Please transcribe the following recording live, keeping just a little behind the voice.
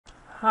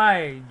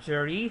Hi,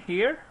 Jerry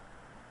here.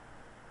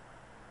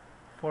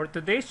 For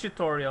today's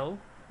tutorial,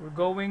 we're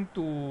going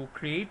to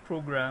create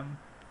program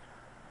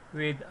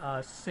with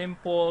a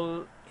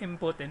simple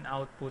input and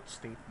output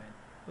statement.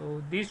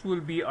 So this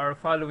will be our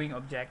following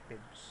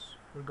objectives.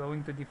 We're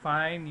going to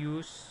define,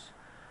 use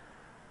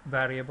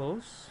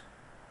variables,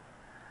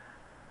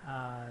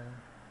 uh,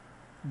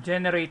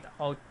 generate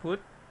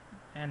output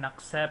and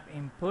accept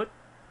input.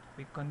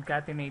 We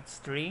concatenate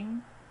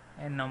string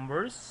and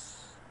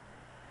numbers,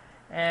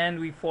 and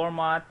we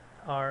format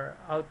our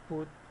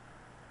output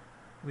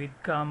with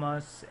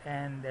commas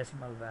and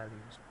decimal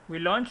values. We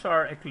launch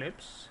our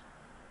Eclipse.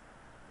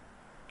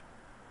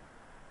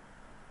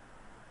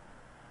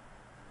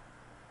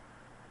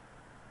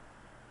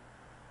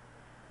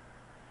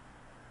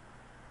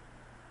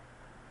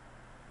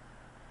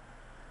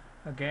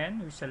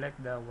 Again, we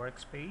select the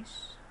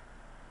workspace.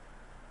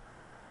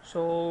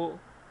 So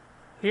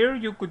here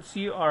you could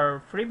see our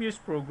previous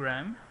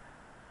program.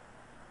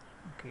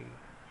 Okay,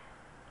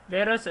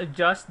 let us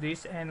adjust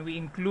this and we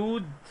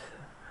include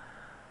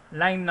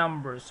line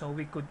numbers so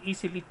we could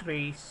easily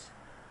trace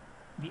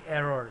the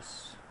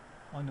errors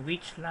on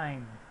which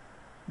line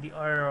the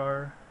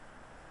error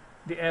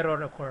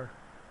occur.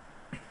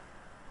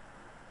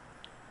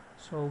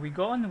 So we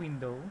go on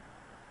Window,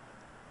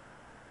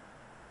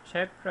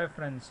 check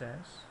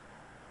Preferences,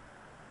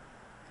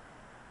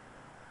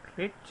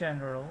 click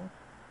General,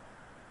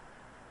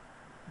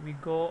 we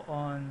go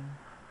on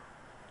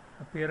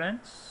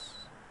Appearance,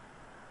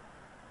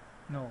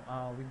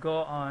 we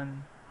go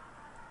on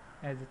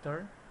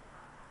Editor,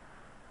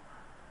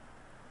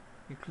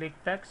 we click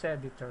Text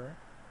Editor,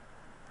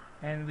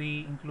 and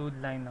we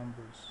include line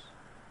numbers.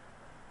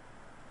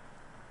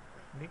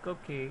 Click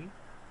OK.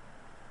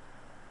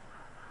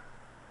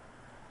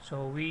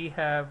 So we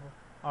have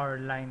our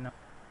line number.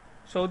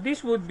 So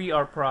this would be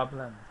our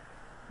problem.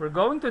 We're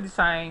going to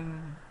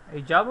design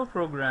a Java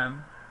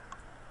program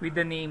with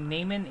the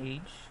name and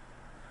age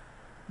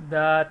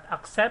that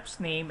accepts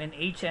name and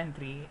age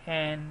entry,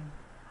 and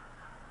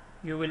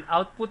you will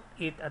output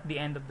it at the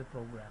end of the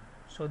program.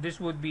 So this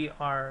would be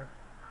our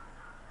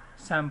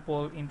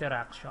sample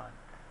interaction.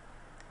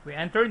 We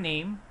enter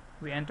name,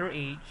 we enter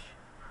age,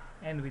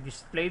 and we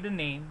display the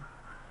name,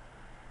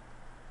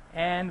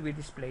 and we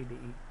display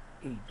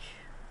the age.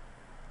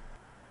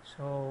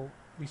 So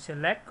we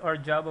select our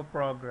Java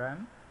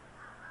program,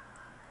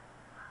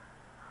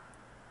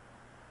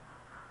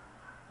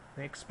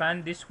 we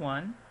expand this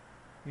one,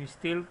 we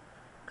still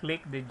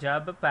click the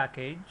Java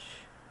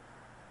package,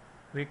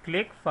 we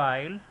click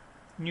File,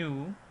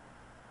 New,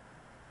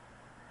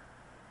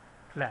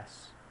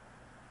 Class.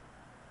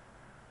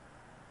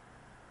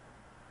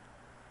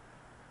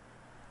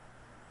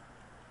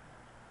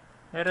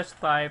 Let us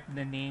type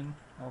the name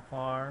of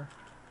our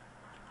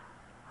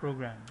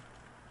program.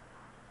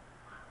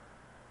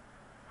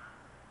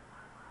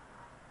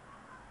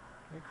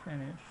 Click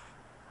Finish.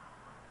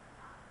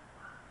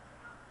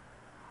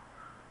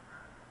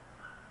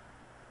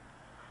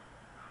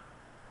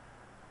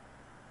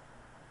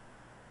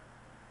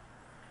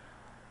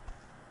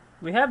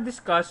 We have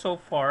discussed so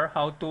far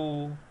how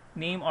to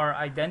name our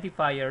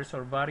identifiers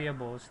or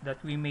variables that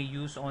we may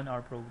use on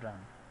our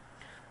program.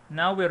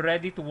 Now we're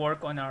ready to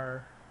work on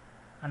our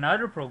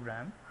another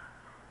program.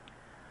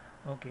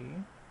 Okay.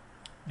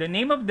 The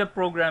name of the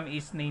program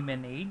is name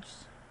and age.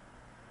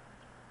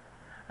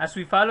 As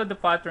we follow the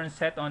pattern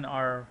set on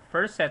our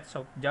first sets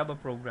of Java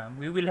program,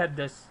 we will have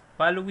this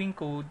following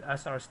code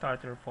as our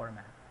starter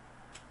format.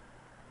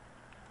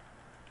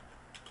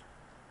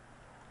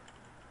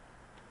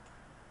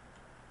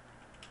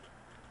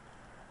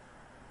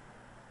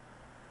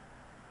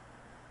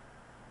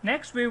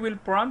 Next, we will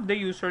prompt the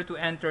user to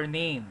enter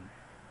name.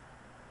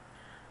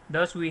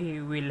 Thus,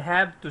 we will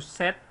have to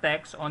set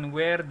text on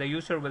where the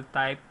user will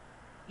type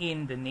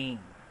in the name.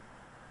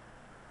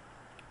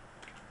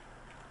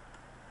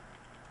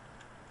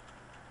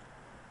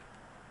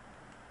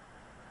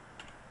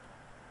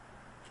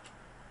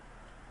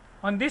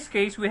 On this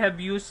case, we have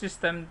used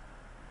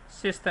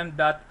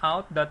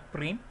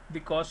system.out.print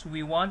because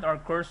we want our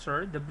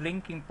cursor, the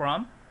blinking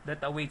prompt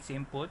that awaits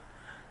input,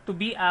 to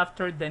be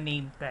after the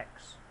name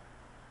text.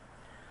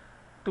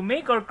 To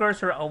make our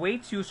cursor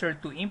awaits user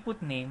to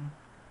input name,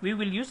 we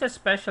will use a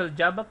special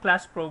Java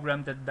class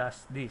program that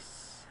does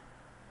this,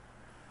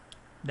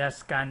 the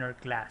scanner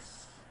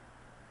class.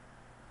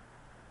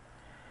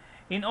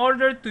 In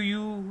order to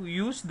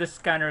use the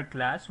scanner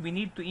class, we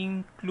need to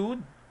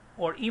include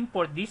or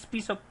import this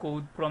piece of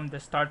code from the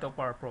start of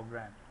our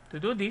program. To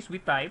do this, we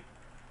type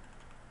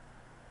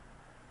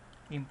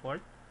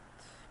import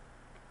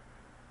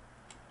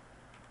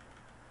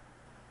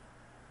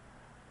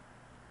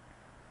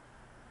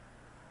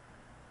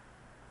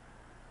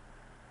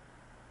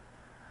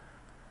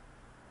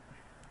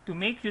To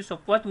make use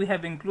of what we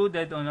have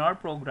included on our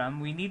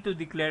program, we need to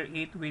declare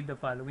it with the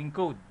following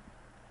code.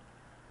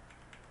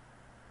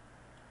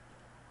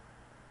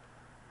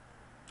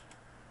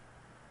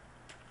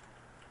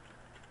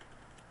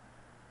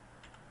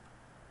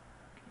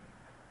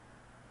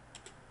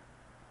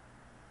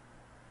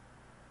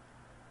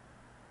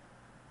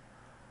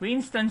 We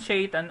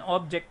instantiate an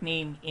object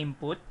named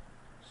input,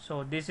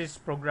 so this is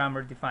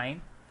programmer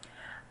defined,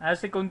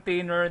 as a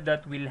container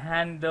that will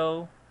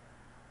handle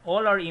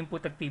all our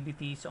input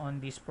activities on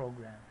this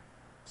program.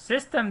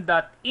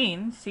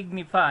 System.in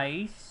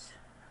signifies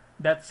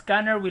that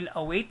scanner will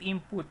await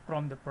input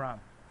from the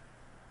prompt.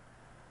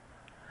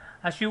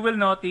 As you will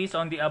notice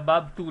on the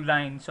above 2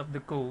 lines of the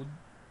code,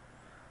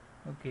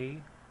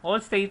 okay, all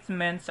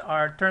statements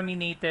are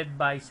terminated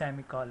by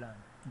semicolon.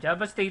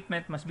 Java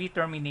statement must be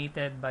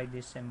terminated by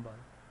this symbol.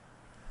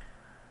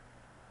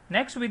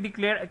 Next, we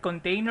declare a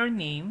container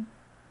name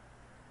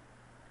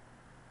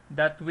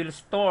that will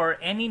store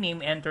any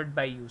name entered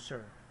by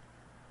user.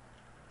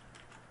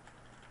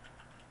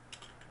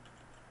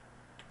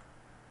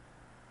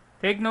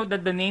 Take note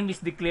that the name is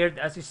declared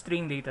as a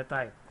string data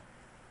type.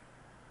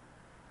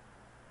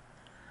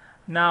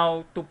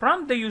 Now, to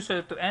prompt the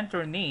user to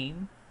enter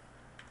name,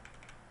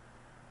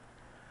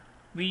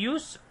 we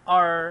use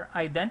our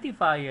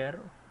identifier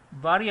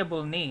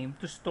variable name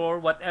to store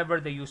whatever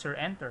the user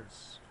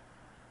enters.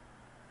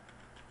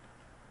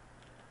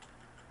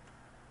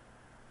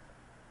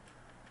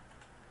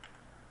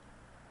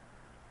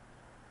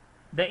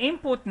 The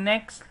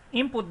input.next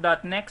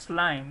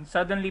line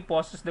suddenly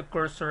pauses the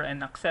cursor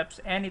and accepts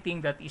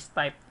anything that is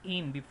typed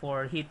in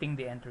before hitting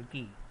the enter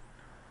key.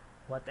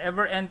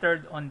 Whatever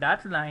entered on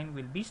that line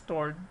will be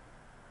stored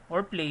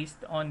or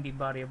placed on the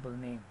variable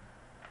name.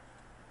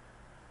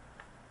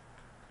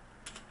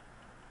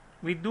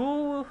 We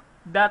do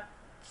that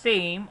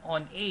same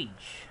on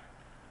age.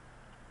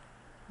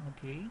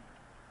 Okay.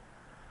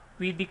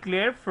 We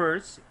declare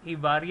first a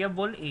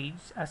variable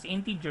age as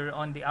integer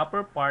on the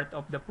upper part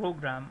of the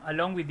program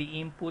along with the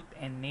input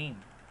and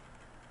name.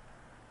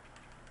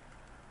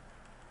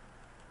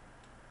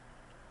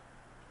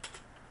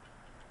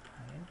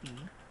 int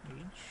age.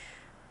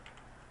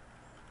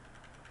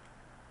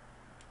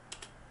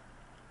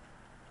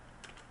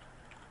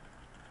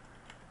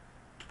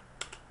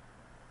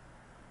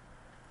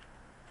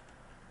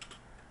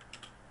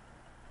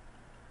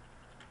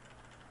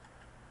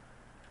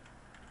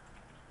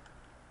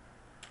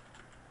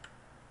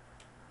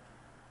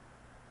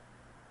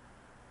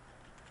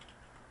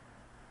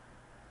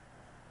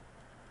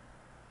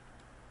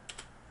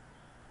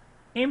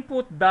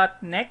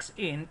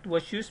 Input.nextInt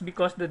was used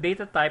because the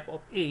data type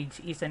of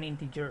age is an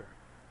integer.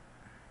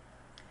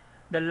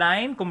 The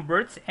line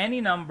converts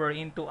any number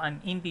into an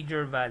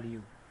integer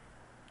value.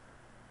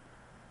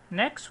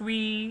 Next,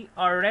 we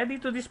are ready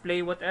to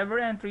display whatever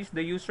entries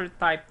the user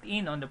typed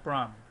in on the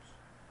prompt.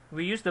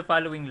 We use the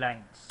following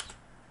lines.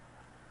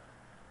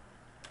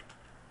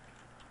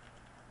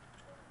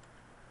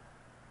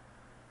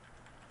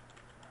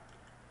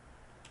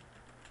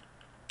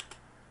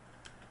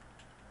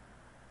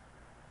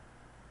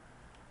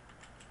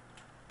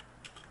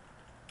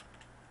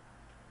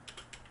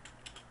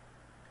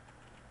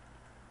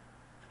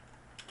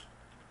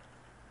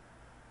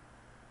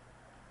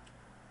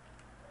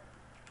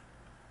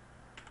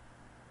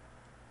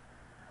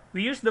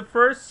 We use the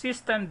first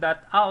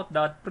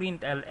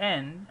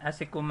system.out.println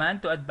as a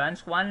command to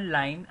advance one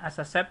line as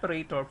a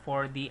separator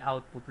for the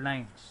output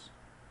lines.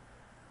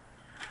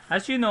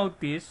 As you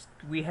noticed,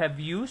 we have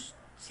used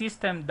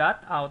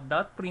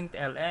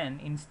system.out.println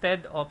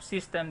instead of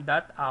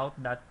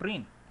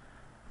system.out.print.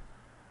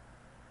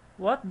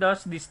 What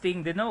does this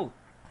thing denote?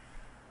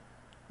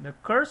 The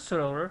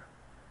cursor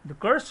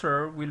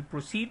will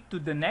proceed to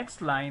the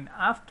next line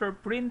after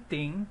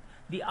printing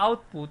the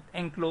output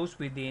enclosed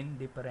within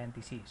the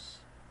parentheses.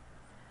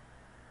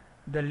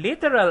 The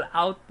literal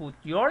output,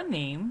 your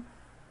name,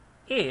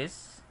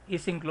 is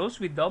enclosed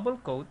with double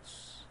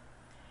quotes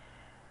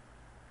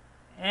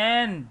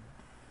and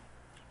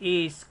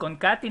is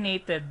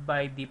concatenated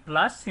by the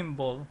plus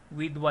symbol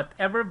with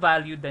whatever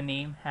value the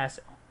name has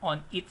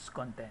on its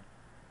content.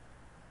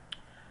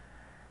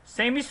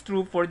 Same is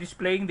true for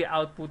displaying the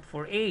output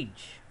for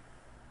age.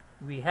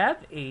 We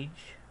have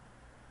age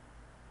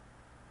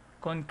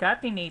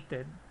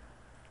concatenated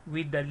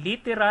with the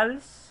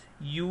literals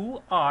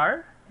you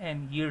are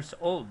and years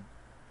old.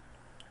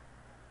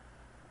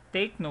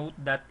 Take note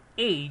that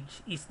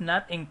age is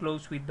not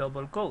enclosed with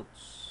double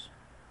quotes.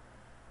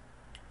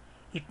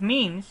 It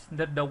means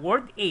that the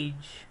word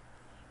age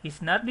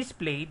is not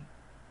displayed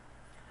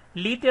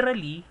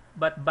literally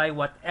but by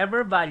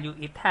whatever value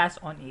it has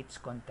on its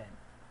content.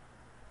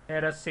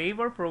 Let us save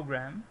our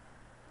program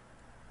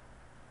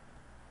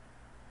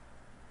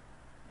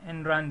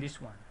and run this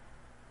one.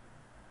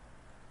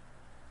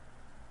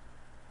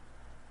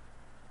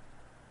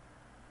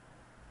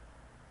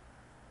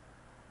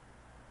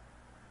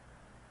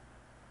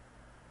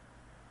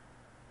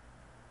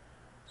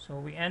 So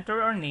we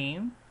enter our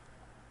name,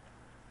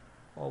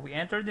 or we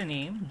enter the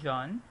name,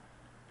 John.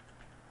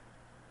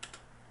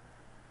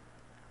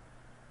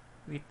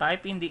 We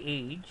type in the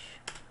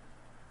age,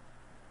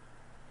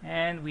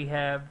 and we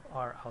have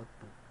our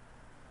output.